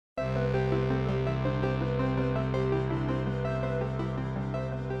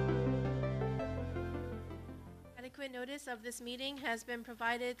Adequate notice of this meeting has been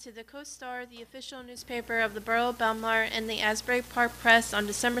provided to the Co-Star, the official newspaper of the Borough of Belmar, and the Asbury Park Press on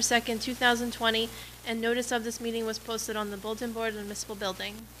December 2nd, 2020, and notice of this meeting was posted on the bulletin board in the municipal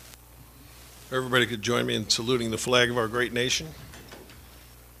building. Everybody could join me in saluting the flag of our great nation.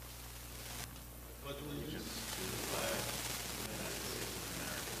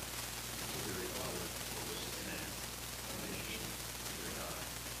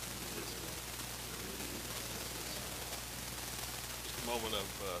 Moment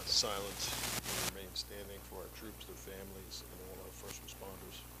of silence. Remain standing for our troops, their families, and all our first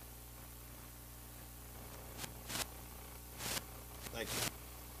responders. Thank you.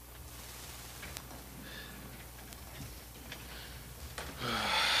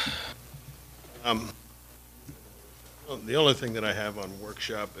 The only thing that I have on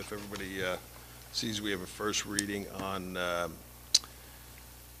workshop, if everybody sees we have a first reading on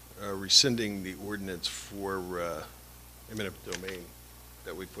rescinding the ordinance for eminent domain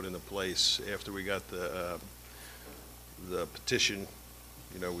that we put into place after we got the petition.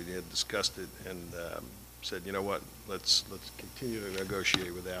 You know, we had discussed it and said, you know what, let's continue to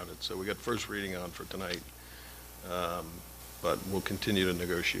negotiate without it. So we got first reading on for tonight, but we'll continue to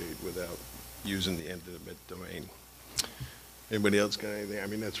negotiate without using the eminent domain. Anybody else got anything? I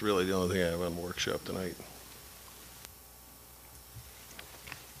mean, that's really the only thing I have on the workshop tonight.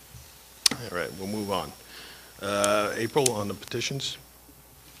 All right, we'll move on. April, on the petitions.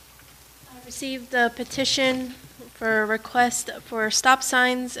 I received the petition for a request for stop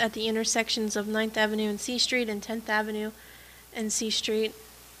signs at the intersections of 9th Avenue and C Street and 10th Avenue and C Street.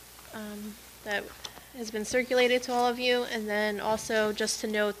 That has been circulated to all of you. And then also just to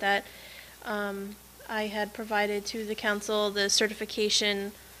note that I had provided to the council the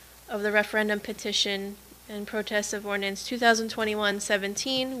certification of the referendum petition and protest of ordinance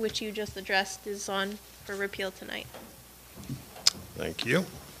 2021-17, which you just addressed, is on for repeal tonight. Thank you.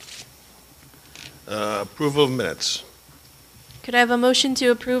 Approval of minutes. Could I have a motion to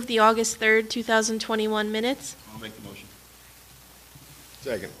approve the August 3rd, 2021 minutes? I'll make the motion.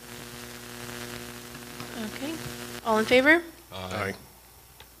 Second. Okay. All in favor? Aye.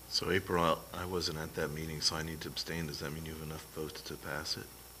 So April, I wasn't at that meeting, so I need to abstain. Does that mean you have enough votes to pass it?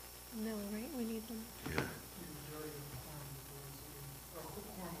 No, right? We need them. Yeah.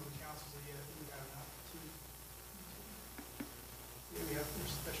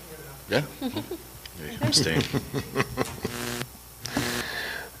 Yeah. Yeah, abstain.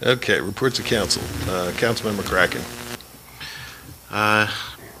 Okay, reports of council. Councilmember Kraken.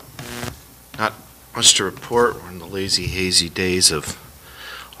 Not much to report. We're in the lazy, hazy days of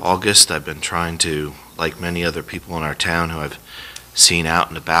August. I've been trying to, like many other people in our town who I've seen out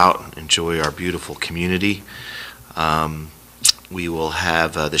and about, enjoy our beautiful community. We will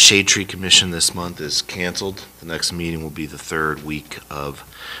have the Shade Tree Commission this month is canceled. The next meeting will be the third week of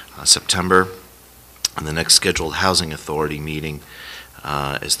September. And the next scheduled Housing Authority meeting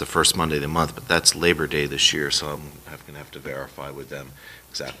is the first Monday of the month, but that's Labor Day this year, so I'm going to have to verify with them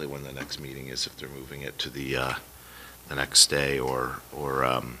exactly when the next meeting is, if they're moving it to the next day or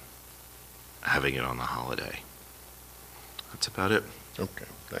having it on the holiday. That's about it. Okay,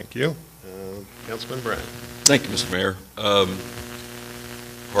 thank you. Councilman Brown. Thank you, Mr. Mayor.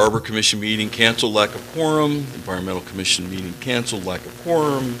 Harbor Commission meeting canceled, lack of quorum. Environmental Commission meeting canceled, lack of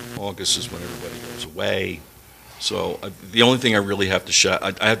quorum. August is when everybody goes away. So the only thing I really have to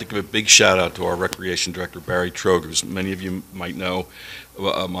I have to give a big shout out to our Recreation Director, Barry Troger. As many of you might know,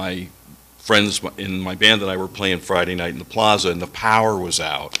 my friends in my band and I were playing Friday night in the plaza, and the power was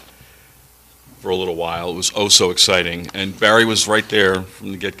out for a little while. It was oh so exciting, and Barry was right there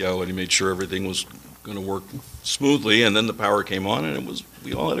from the get-go, and he made sure everything was going to work smoothly, and then the power came on, and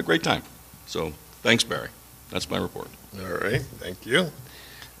we all had a great time. So thanks, Barry. That's my report. All right, thank you.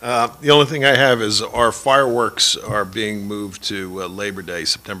 The only thing I have is our fireworks are being moved to Labor Day,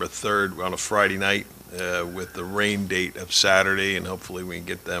 September 3rd, on a Friday night, with the rain date of Saturday, and hopefully we can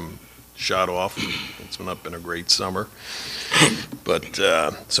get them shot off. It's not been a great summer, but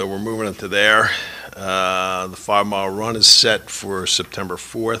so we're moving it to there. The 5-mile run is set for September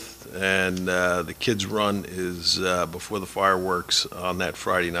 4th, and the kids' run is before the fireworks on that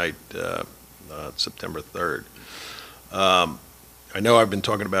Friday night, September 3rd. I know I've been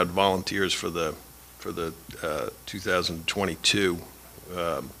talking about volunteers for the 2022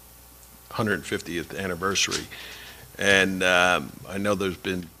 150th anniversary. And I know there's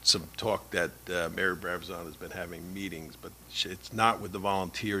been some talk that Mary Bravzon has been having meetings, but it's not with the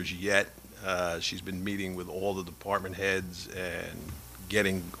volunteers yet. She's been meeting with all the department heads and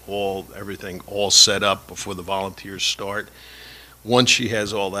getting everything all set up before the volunteers start. once she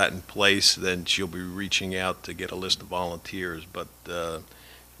has all that in place, then she'll be reaching out to get a list of volunteers. But the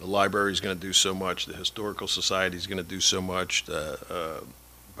library is going to do so much, the Historical Society is going to do so much, the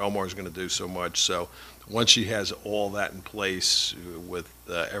Belmar is going to do so much. So once she has all that in place with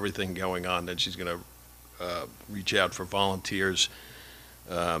everything going on, then she's going to reach out for volunteers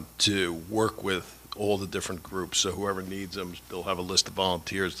to work with all the different groups. So whoever needs them, they'll have a list of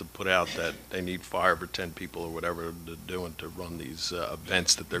volunteers to put out that they need 5 or 10 people or whatever they're doing to run these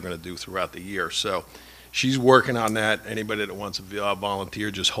events that they're going to do throughout the year. So she's working on that. Anybody that wants to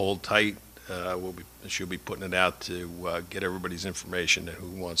volunteer, just hold tight. She'll be putting it out to get everybody's information and who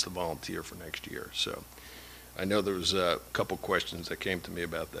wants to volunteer for next year. So I know there was a couple questions that came to me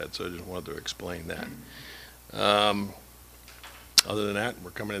about that, so I just wanted to explain that. Other than that,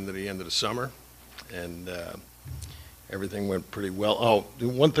 we're coming into the end of the summer, and everything went pretty well. Oh, the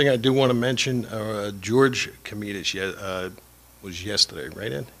one thing I do want to mention, George Kamidas was yesterday,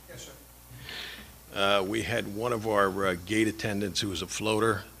 right, Ed? Yes, sir. We had one of our gate attendants who was a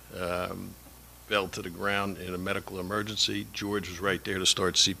floater, fell to the ground in a medical emergency. George was right there to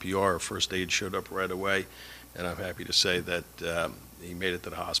start CPR. First aid showed up right away, and I'm happy to say that he made it to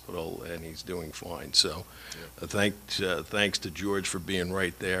the hospital and he's doing fine. So thanks to George for being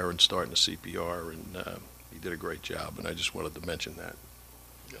right there and starting the CPR, and he did a great job, and I just wanted to mention that.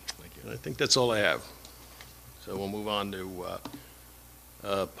 Yeah, thank you. And I think that's all I have. So we'll move on to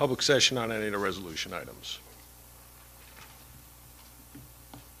public session on any of the resolution items.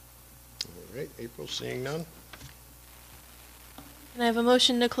 All right, April, seeing none? Can I have a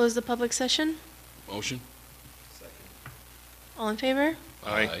motion to close the public session? Motion? All in favor?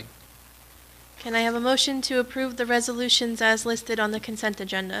 Aye. Can I have a motion to approve the resolutions as listed on the consent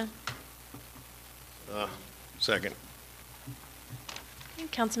agenda? Second.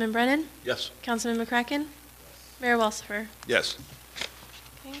 Councilman Brennan? Yes. Councilman McCracken? Mayor Walsifer? Yes.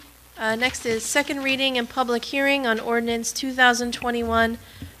 Next is second reading and public hearing on ordinance 2021-27.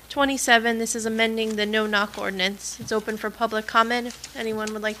 This is amending the no-knock ordinance. It's open for public comment if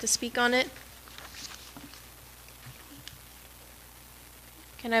anyone would like to speak on it.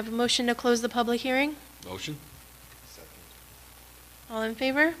 Can I have a motion to close the public hearing? Motion? All in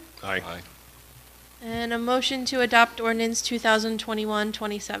favor? Aye. Aye. And a motion to adopt ordinance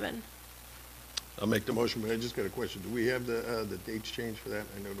 2021-27. I'll make the motion, but I just got a question. Do we have the dates changed for that?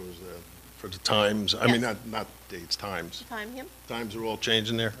 I know there was for the times. I mean, Yes. not dates, times. Time, yep. Times are all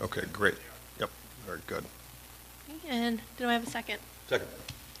changing there? Okay, great. Yep, very good. And do I have a second? Second.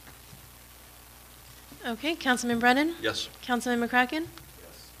 Okay, Councilman Brennan? Yes. Councilman McCracken?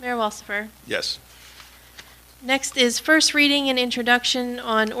 Mayor Walsifer? Yes. Next is first reading and introduction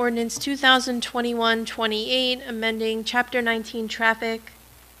on ordinance 2021-28, amending Chapter 19 traffic,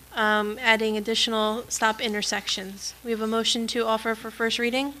 adding additional stop intersections. We have a motion to offer for first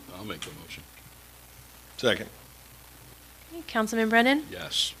reading. I'll make the motion. Second. Okay, Councilman Brennan?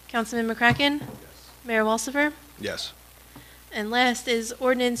 Yes. Councilman McCracken? Mayor Walsifer? Yes. And last is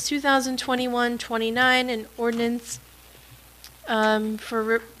ordinance 2021-29, an ordinance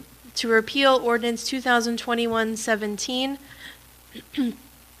to repeal ordinance 2021-17. Can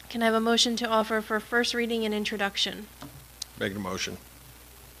I have a motion to offer for first reading and introduction? Make the motion.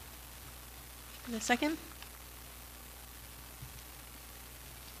 And a second?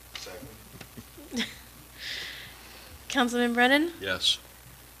 Second. Councilman Brennan? Yes.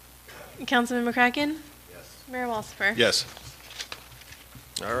 Councilman McCracken? Yes. Mayor Walsifer? Yes.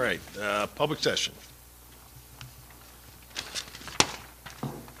 All right, public session.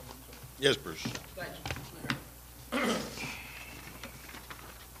 Yes, Bruce.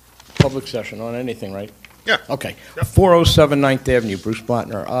 Public session on anything, right? Yeah. Okay. Yep. 407 9th Avenue, Bruce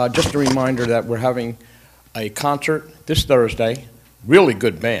Blattner. Just a reminder that we're having a concert this Thursday. Really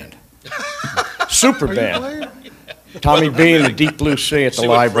good band. Super band. Tommy B and the Deep Blue Sea at the See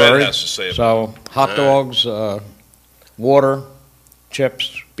what Fred library. has to say about So hot dogs, water,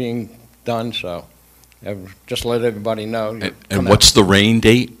 chips being done, so just let everybody know. And Come what's the rain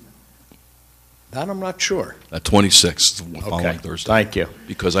date? That I'm not sure. 26th, the following Okay, Thursday. thank you.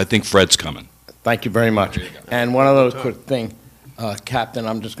 Because I think Fred's coming. Thank you very much. There you go. And one other quick thing, Captain,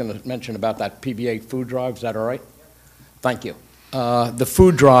 I'm just going to mention about that PBA food drive. Is that all right? Thank you. The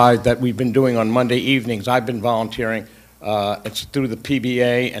food drive that we've been doing on Monday evenings, I've been volunteering. It's through the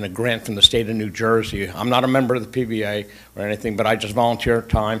PBA and a grant from the state of New Jersey. I'm not a member of the PBA or anything, but I just volunteer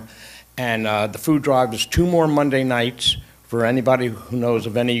time. And the food drive is 2 more Monday nights for anybody who knows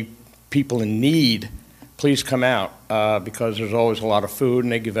of any people in need. Please come out because there's always a lot of food,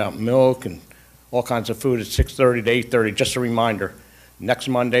 and they give out milk and all kinds of food at 6:30 to 8:30. Just a reminder, next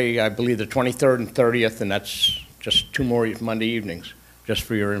Monday, I believe the 23rd and 30th, and that's just 2 more Monday evenings, just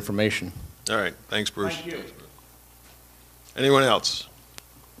for your information. All right, thanks, Bruce. Thank you. Anyone else?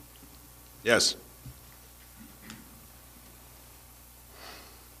 Yes.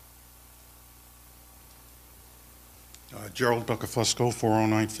 Gerald Buccafusco,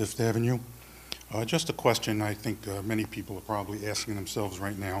 409 Fifth Avenue. Just a question I think many people are probably asking themselves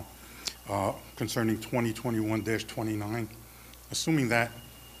right now concerning 2021-29. Assuming that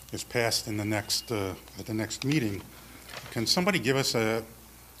is passed in the next, at the next meeting, can somebody give us an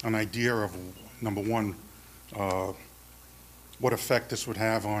idea of, number one, what effect this would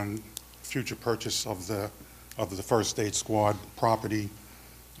have on future purchase of the First Aid Squad property,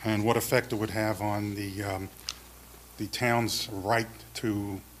 and what effect it would have on the town's right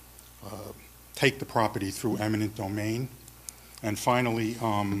to take the property through eminent domain? And finally,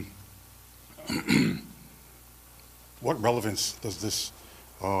 what relevance does this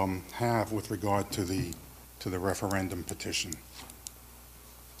have with regard to the referendum petition?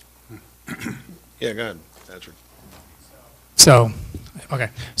 Yeah, go ahead, Patrick. So, okay.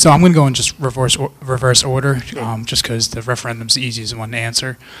 So I'm going to go in just reverse order, just because the referendum's the easiest one to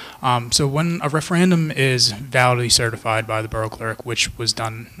answer. So when a referendum is validly certified by the borough clerk, which was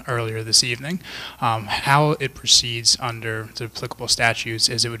done earlier this evening, how it proceeds under the applicable statutes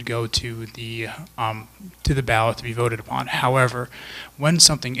is it would go to the ballot to be voted upon. However, when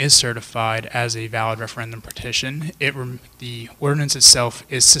something is certified as a valid referendum petition, the ordinance itself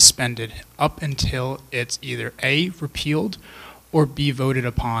is suspended up until it's either A, repealed, or be voted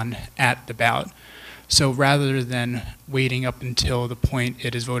upon at the ballot. So rather than waiting up until the point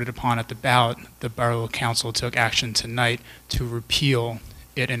it is voted upon at the ballot, the Borough Council took action tonight to repeal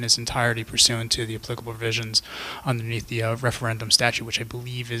it in its entirety pursuant to the applicable provisions underneath the referendum statute, which I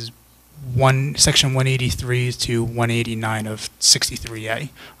believe is section 183 to 189 of 63A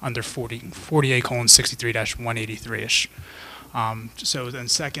under 40A:63-183-ish. So then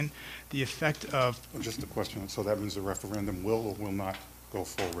second, the effect of... Just a question. So that means the referendum will or will not go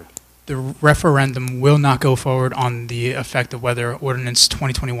forward? The referendum will not go forward on the effect of whether Ordinance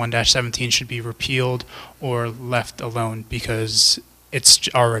 2021-17 should be repealed or left alone, because it's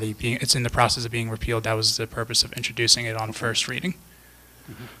it's in the process of being repealed. That was the purpose of introducing it on first reading.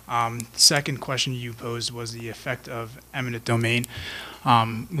 Second question you posed was the effect of eminent domain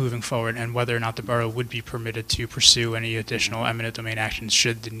moving forward, and whether or not the borough would be permitted to pursue any additional eminent domain actions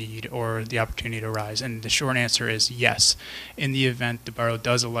should the need or the opportunity arise. And the short answer is yes. In the event the borough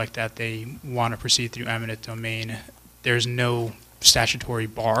does elect that they want to proceed through eminent domain, there's no statutory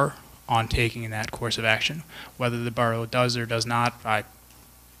bar on taking that course of action. Whether the borough does or does not, I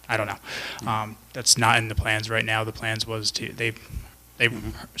don't know. That's not in the plans right now. The plans was they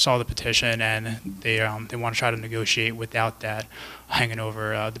saw the petition and they want to try to negotiate without that hanging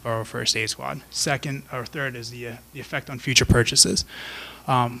over the borough First Aid Squad. Second or third is the effect on future purchases.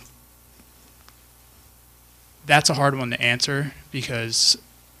 That's a hard one to answer because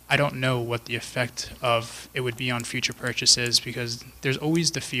I don't know what the effect of it would be on future purchases, because there's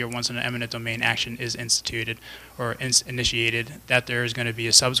always the fear once an eminent domain action is instituted or initiated that there is going to be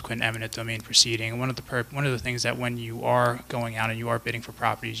a subsequent eminent domain proceeding. One of the things that when you are going out and you are bidding for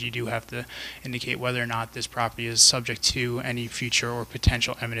properties, you do have to indicate whether or not this property is subject to any future or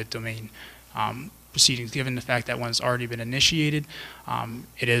potential eminent domain proceedings. Given the fact that when it's already been initiated,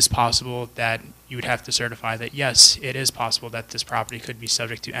 it is possible that you would have to certify that, yes, it is possible that this property could be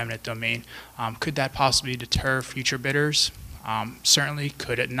subject to eminent domain. Could that possibly deter future bidders? Certainly.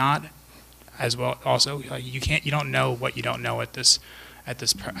 Could it not? As well, also, you don't know what you don't know at this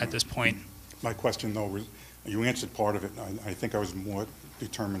point. My question, though, was, you answered part of it. I think I was more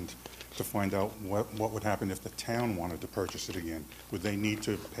determined to find out what would happen if the town wanted to purchase it again. Would they need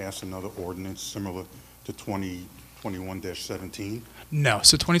to pass another ordinance similar to 2021-17? No.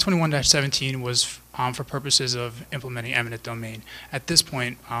 So 2021-17 was for purposes of implementing eminent domain. At this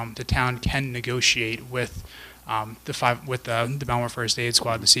point, the town can negotiate with the Belmar First Aid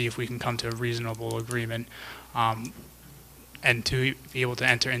Squad to see if we can come to a reasonable agreement, and to be able to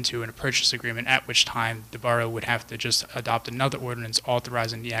enter into a purchase agreement, at which time the borough would have to just adopt another ordinance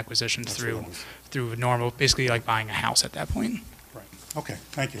authorizing the acquisition through normal, basically like buying a house at that point. Right. Okay.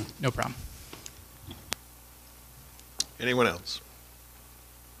 Thank you. No problem. Anyone else?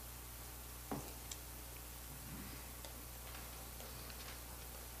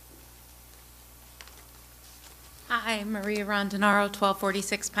 Hi, Maria Rondinaro,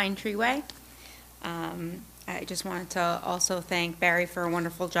 1246 Pine Tree Way. I just wanted to also thank Barry for a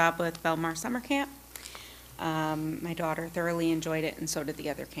wonderful job with Belmar Summer Camp. My daughter thoroughly enjoyed it, and so did the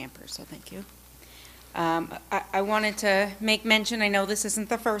other campers, so thank you. I wanted to make mention, I know this isn't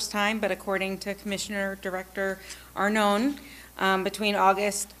the first time, but according to Commissioner Director Arnone, between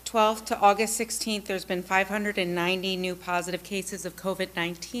August 12th to August 16th, there's been 590 new positive cases of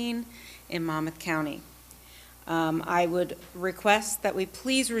COVID-19 in Monmouth County. I would request that we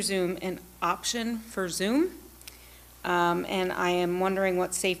please resume an option for Zoom. And I am wondering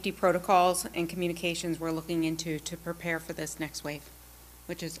what safety protocols and communications we're looking into to prepare for this next wave,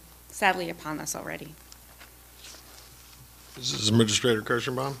 which is sadly upon us already. This is Administrator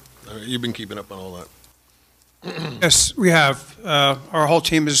Kirschenbaum. You've been keeping up on all that. Yes, we have. Our whole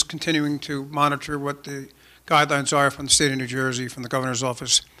team is continuing to monitor what the guidelines are from the state of New Jersey, from the governor's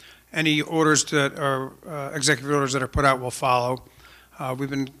office. Any orders that are executive orders that are put out will follow. We've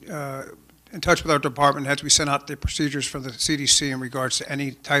been in touch with our department heads. We sent out the procedures from the CDC in regards to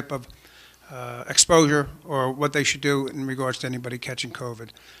any type of exposure or what they should do in regards to anybody catching COVID.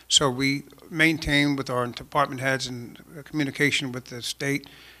 So we maintain with our department heads and communication with the state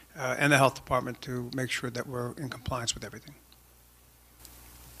and the health department to make sure that we're in compliance with everything.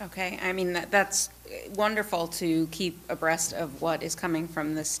 Okay, I mean, that's wonderful to keep abreast of what is coming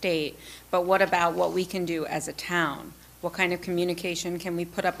from the state, but what about what we can do as a town? What kind of communication can we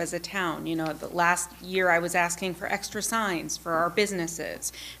put up as a town? You know, the last year I was asking for extra signs for our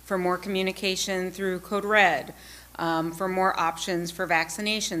businesses, for more communication through Code Red, for more options for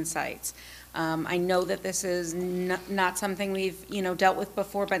vaccination sites. I know that this is not something we've, dealt with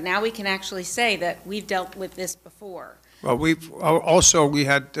before, but now we can actually say that we've dealt with this before. Well, we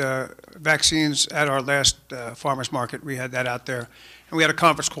had vaccines at our last farmers market. We had that out there. And we had a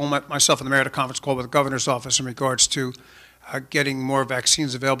conference call, myself and the mayor had a conference call with the governor's office in regards to getting more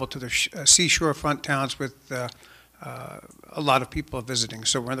vaccines available to the seashore front towns with a lot of people visiting.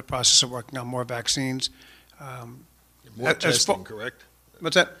 So we're in the process of working on more vaccines. More testing, correct?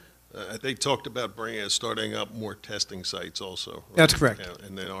 What's that? They talked about starting up more testing sites also. Right? That's correct.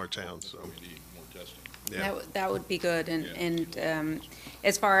 And in our town, so. We need more testing. Yeah. That would be good. And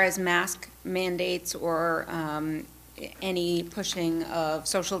as far as mask mandates or any pushing of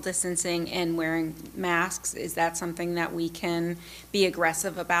social distancing and wearing masks, is that something that we can be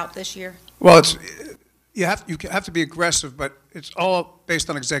aggressive about this year? Well, you have to be aggressive, but it's all based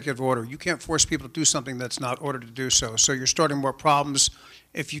on executive order. You can't force people to do something that's not ordered to do so. So you're starting more problems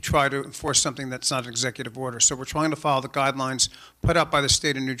if you try to enforce something that's not an executive order. So we're trying to follow the guidelines put out by the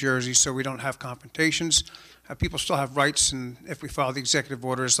state of New Jersey so we don't have confrontations. People still have rights, and if we follow the executive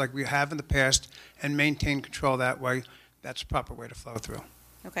orders like we have in the past and maintain control that way, that's the proper way to flow through.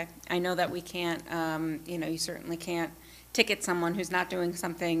 Okay. I know that we can't, you certainly can't ticket someone who's not doing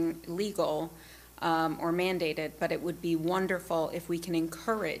something legal or mandated, but it would be wonderful if we can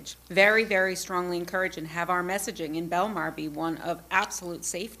encourage, very, very strongly encourage, and have our messaging in Belmar be one of absolute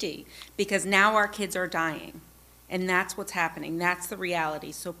safety, because now our kids are dying, and that's what's happening. That's the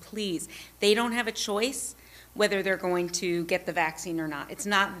reality. So please, they don't have a choice whether they're going to get the vaccine or not. It's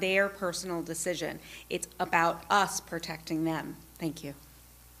not their personal decision. It's about us protecting them. Thank you.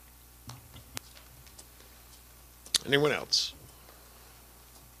 Anyone else?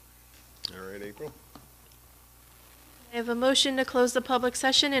 All right, April. I have a motion to close the public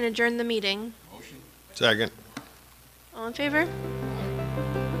session and adjourn the meeting. Second. All in favor?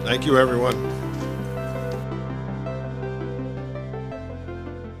 Thank you, everyone.